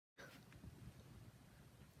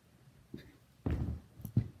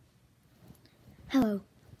Hello.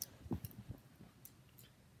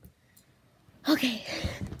 Okay.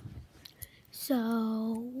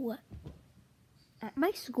 So, at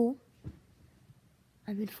my school,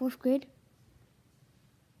 I'm in 4th grade.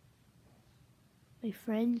 My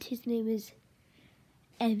friend, his name is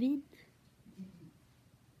Evan.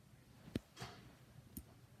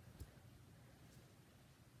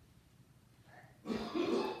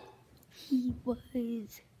 He was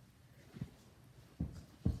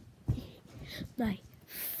my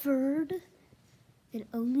third and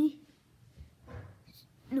only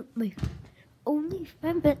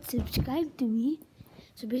friend that subscribed to me.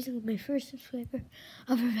 So basically my first subscriber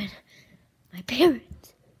other than my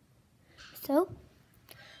parents. So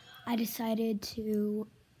I decided to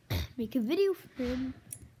make a video for him.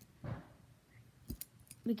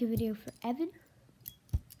 Make a video for Evan.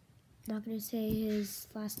 Not gonna say his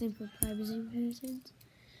last name for privacy reasons.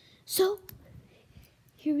 So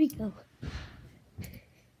here we go.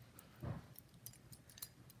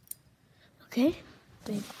 Okay,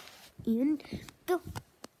 wait, and go.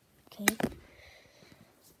 Okay,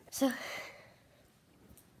 so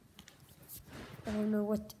I don't know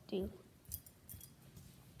what to do.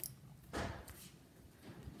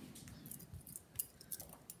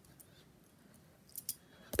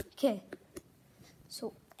 Okay,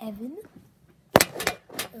 so Evan, I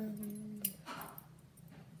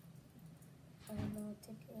don't know what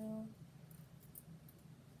to do.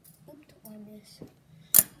 Oops, on this.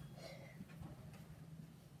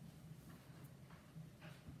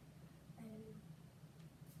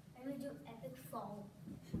 I'm gonna do epic fall.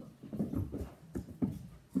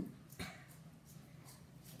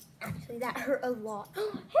 Actually, that hurt a lot.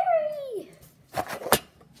 Harry!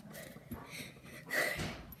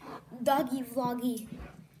 Doggy vloggy.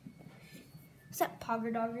 What's that,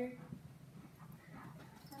 Pogger Dogger?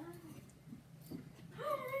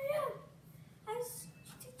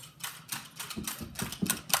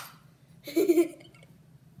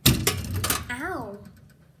 Ow.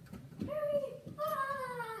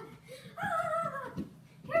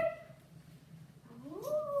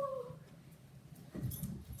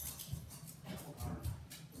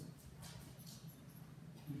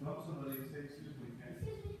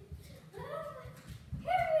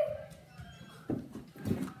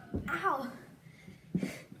 Ow.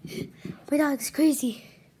 My dog's crazy.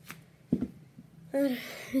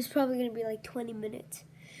 It's probably gonna be like 20 minutes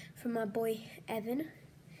for my boy Evan.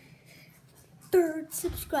 3rd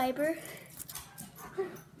subscriber.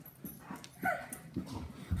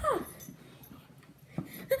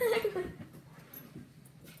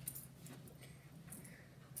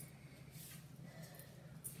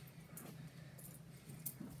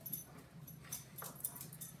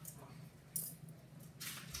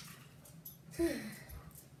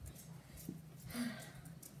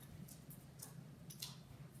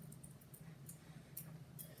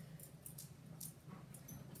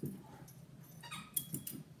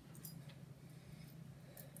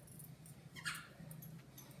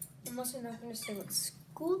 I'm also not going to say what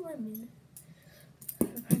school I'm in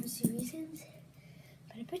for privacy reasons,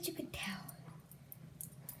 but I bet you can tell.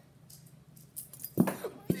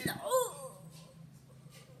 No!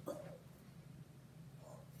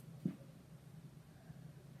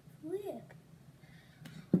 Flip.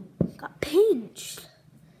 Got pinched.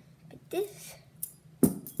 But this,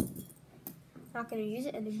 not going to use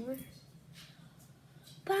it anymore.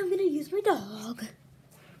 But I'm going to use my dog.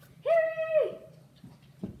 Harry!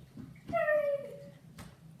 Harry!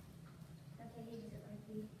 Okay, he doesn't like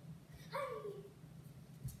me. Hi!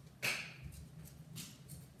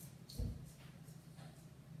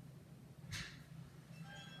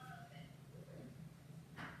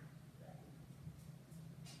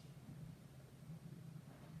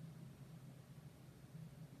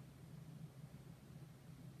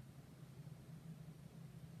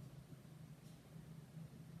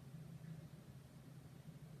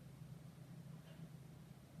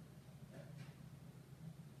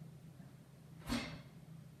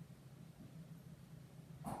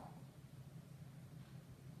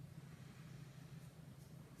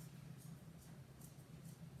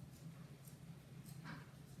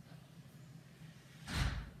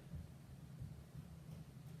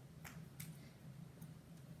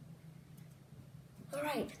 All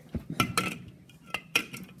right.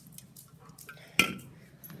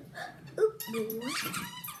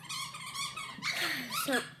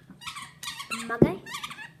 So, my guy,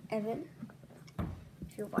 Evan,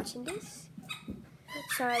 if you're watching this,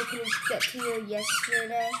 sorry I couldn't get to you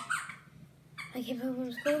yesterday. I came home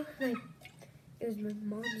from school. It was my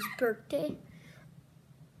mom's birthday.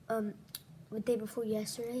 The day before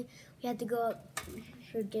yesterday. We had to go out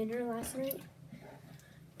for dinner last night.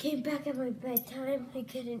 came back at my bedtime. I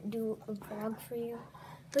couldn't do a vlog for you.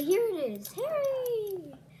 But here it is.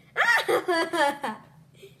 Harry!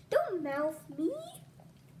 Don't mouth me.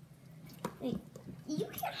 Hey, you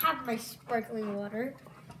can't have my sparkling water.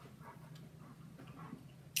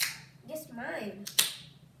 It's mine.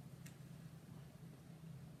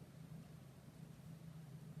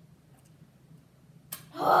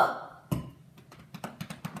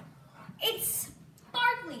 It's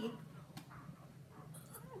sparkly.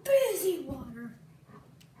 Busy water.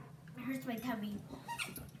 It hurts my tummy.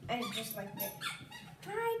 I just like it.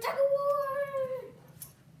 Hi, tug of war.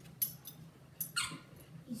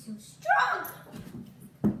 He's so strong.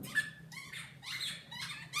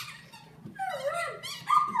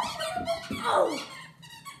 Oh!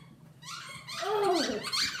 Oh!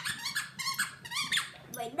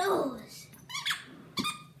 My nose.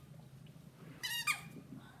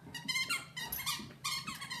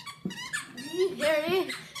 There it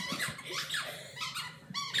is.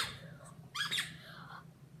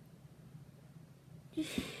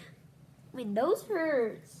 My nose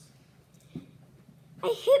hurts. I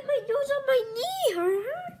hit my nose on my knee, huh?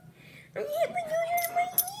 I hit my nose on my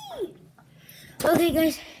knee. Okay,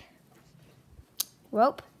 guys.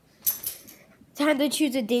 Well, time to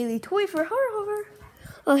choose a daily toy for Hover.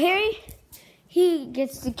 Oh, Harry, he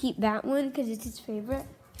gets to keep that one because it's his favorite.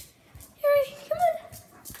 Harry, come on.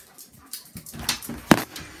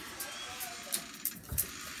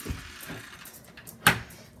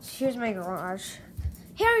 Here's my garage.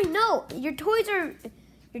 Harry, no, your toy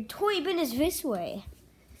bin is this way.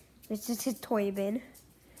 This is his toy bin.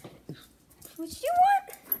 What do you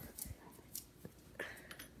want?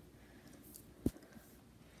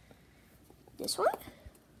 This one?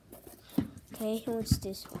 Okay, what's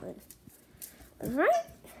this one? Alright.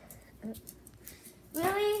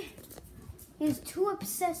 Really? He's too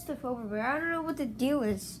obsessed with Overbear. I don't know what the deal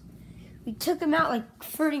is. We took him out like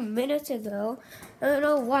 30 minutes ago. I don't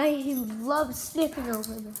know why he loves sniffing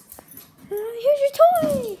over me. Here's your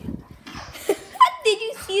toy! Did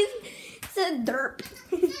you see it? It's a derp.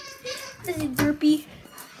 This is derpy.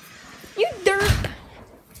 You derp!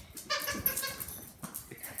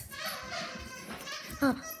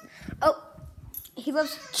 Oh, he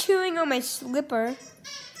loves chewing on my slipper.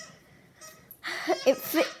 It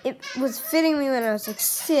was fitting me when I was like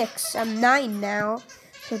 6. I'm 9 now,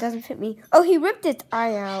 so it doesn't fit me. Oh, he ripped its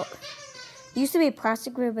eye out. It used to be a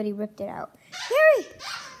plastic rib, but he ripped it out. Harry,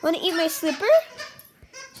 want to eat my slipper?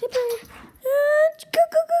 Slipper.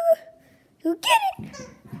 Go get it.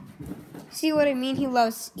 See what I mean? He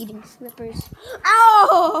loves eating slippers.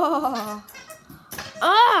 Ow!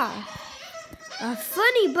 Ah! A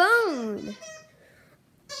funny bone.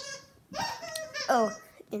 Oh,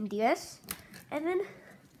 and yes. And then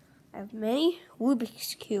I have many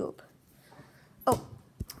Rubik's Cube. Oh.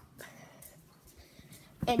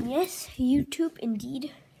 And yes, YouTube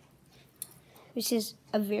indeed. This is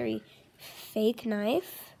a very fake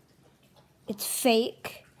knife. It's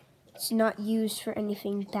fake. It's not used for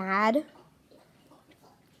anything bad.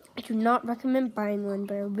 I do not recommend buying one,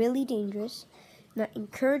 but they're really dangerous. I'm not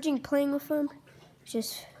encouraging playing with them.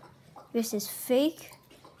 Just, this is fake.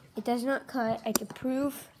 It does not cut. I can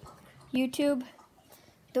prove. YouTube,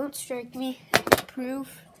 don't strike me. I can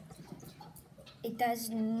prove it does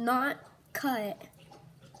not cut.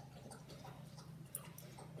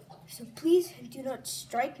 So please do not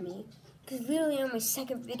strike me, because literally on my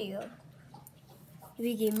second video,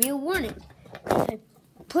 they gave me a warning. If I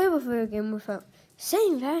play with it again without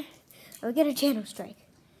saying that, I'll get a channel strike.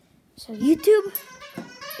 So YouTube,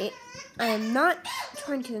 I am not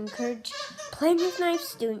trying to encourage playing with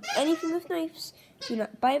knives, doing anything with knives. Do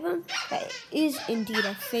not buy them. That is indeed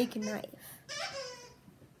a fake knife.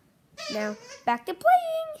 Now, back to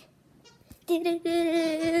playing.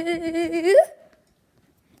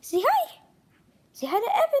 Say hi. Say hi to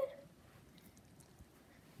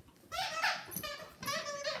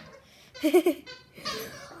Evan.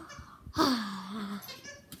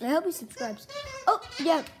 I hope he subscribes. Oh,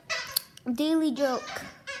 yeah. Daily joke.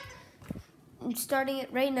 I'm starting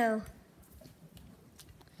it right now.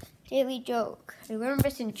 Daily joke. I learned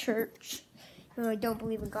this in church. No, I don't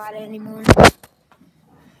believe in God anymore.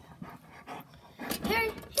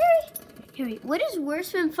 Harry, what is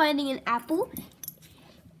worse than finding an apple?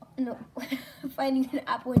 No, finding an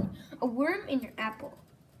apple and a worm in your apple.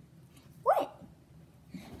 What?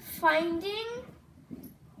 Finding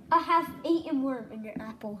a half-eaten worm in your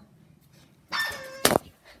apple. I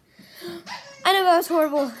know that was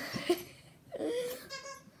horrible.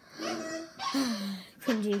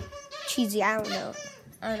 Cringy, cheesy, I don't know.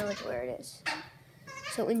 I don't know which word it is.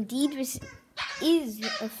 So indeed, this is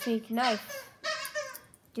a fake knife.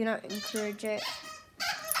 Do not encourage it.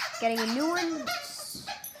 Getting a new one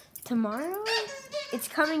tomorrow. It's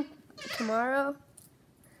coming tomorrow.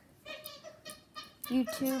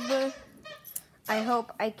 YouTube. I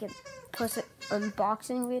hope I can post an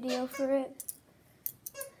unboxing video for it.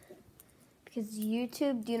 Because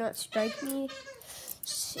YouTube, do not strike me.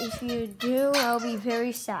 If you do, I'll be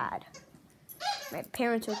very sad. My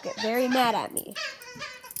parents will get very mad at me.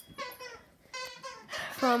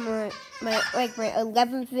 From my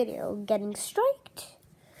 11th video getting striked.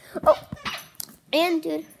 Oh, and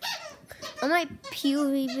dude, on my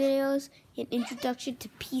POV videos, an introduction to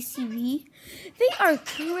PCV, they are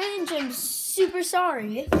cringe. I'm super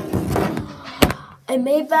sorry. I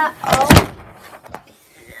made that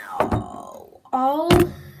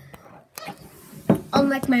all on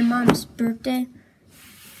like my mom's birthday.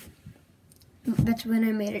 That's when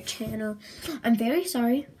I made a channel. I'm very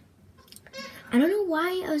sorry. I don't know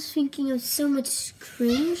why I was thinking of so much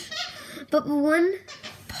cringe, but one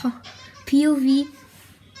POV,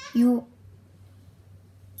 you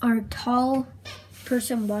are a tall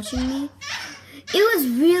person watching me. It was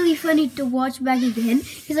really funny to watch back again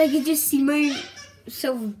because I could just see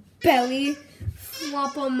myself belly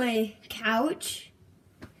flop on my couch.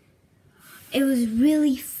 It was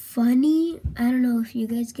really funny. I don't know if you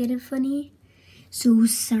guys get it funny. So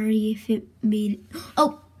sorry if it made...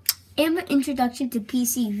 Oh, and the introduction to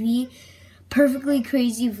PCV, Perfectly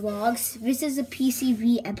Crazy Vlogs. This is a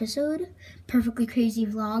PCV episode. Perfectly Crazy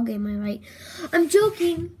Vlog, am I right? I'm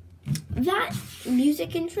joking. That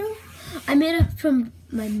music intro, I made it from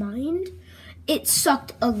my mind. It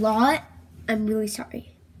sucked a lot. I'm really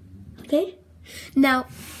sorry. Okay? Now,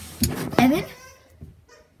 Evan,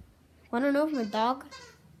 wanna know if my dog,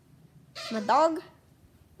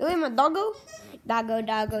 really my doggo? Doggo,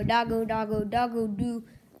 doggo, doggo, doggo, doggo, do,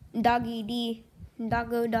 doggy dee,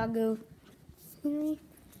 doggo, doggo.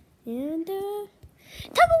 And,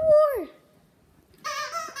 tug of war!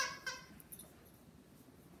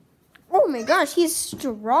 Oh my gosh, he's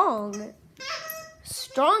strong.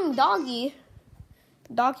 Strong doggy.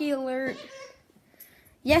 Doggy alert.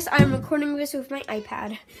 Yes, I'm recording this with my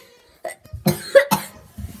iPad.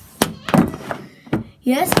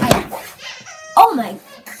 Yes, oh my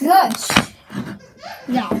gosh.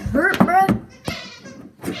 That hurt, bro.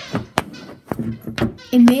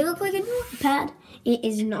 It may look like a new iPad. It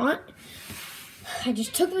is not. I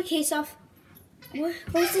just took the case off. Why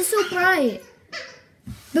is this so bright?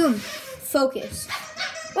 Boom. Focus.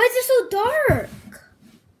 Why is it so dark?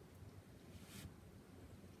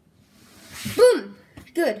 Boom.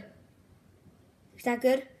 Good. Is that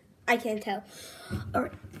good? I can't tell.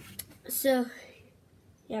 Alright. So,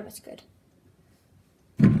 yeah, that's good.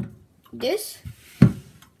 This,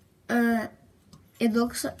 it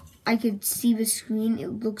looks like, I could see the screen.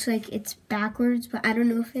 It looks like it's backwards, but I don't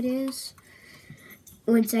know if it is.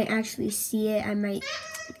 Once I actually see it, I might.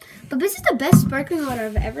 But this is the best sparkling water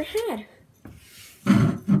I've ever had.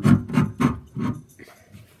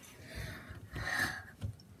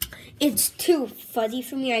 It's too fuzzy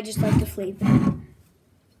for me. I just like the flavor.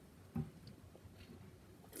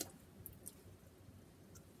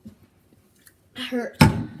 Hurt.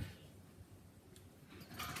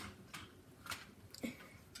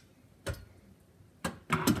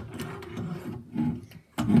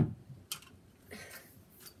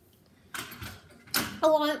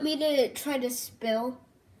 Oh, want me to try to spill?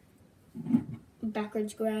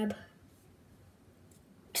 Backwards grab.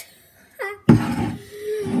 I'm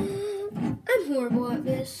horrible at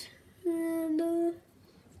this. And,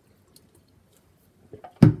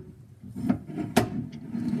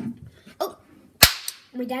 oh,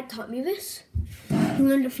 my dad taught me this. He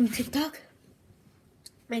learned it from TikTok.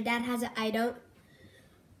 My dad has it, I don't.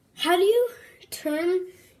 How do you turn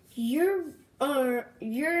your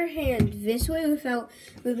hand this way without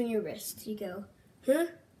moving your wrist? You go, huh,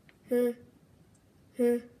 huh,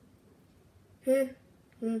 huh, huh,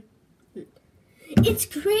 huh. It's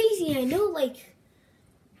crazy, I know, like,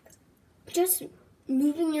 just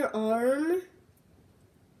moving your arm,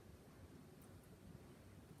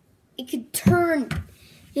 it could turn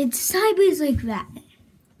it sideways like that.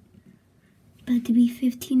 About to be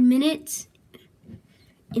 15 minutes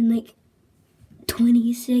in like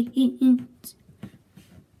 20 seconds.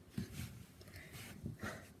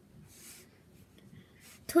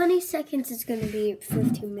 20 seconds is going to be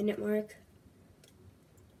 15-minute mark.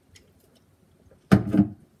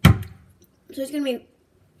 So it's going to be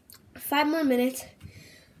 5 more minutes.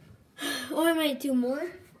 Or I might do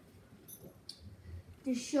more.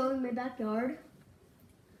 Just showing my backyard.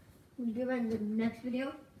 We'll do that in the next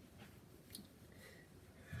video.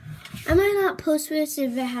 I might not post this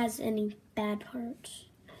if it has any bad parts.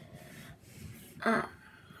 What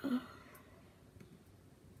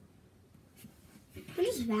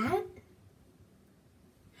is that?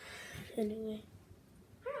 Anyway.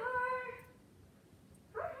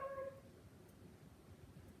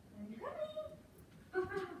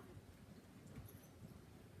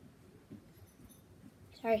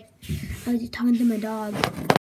 Sorry, I was just talking to my dog.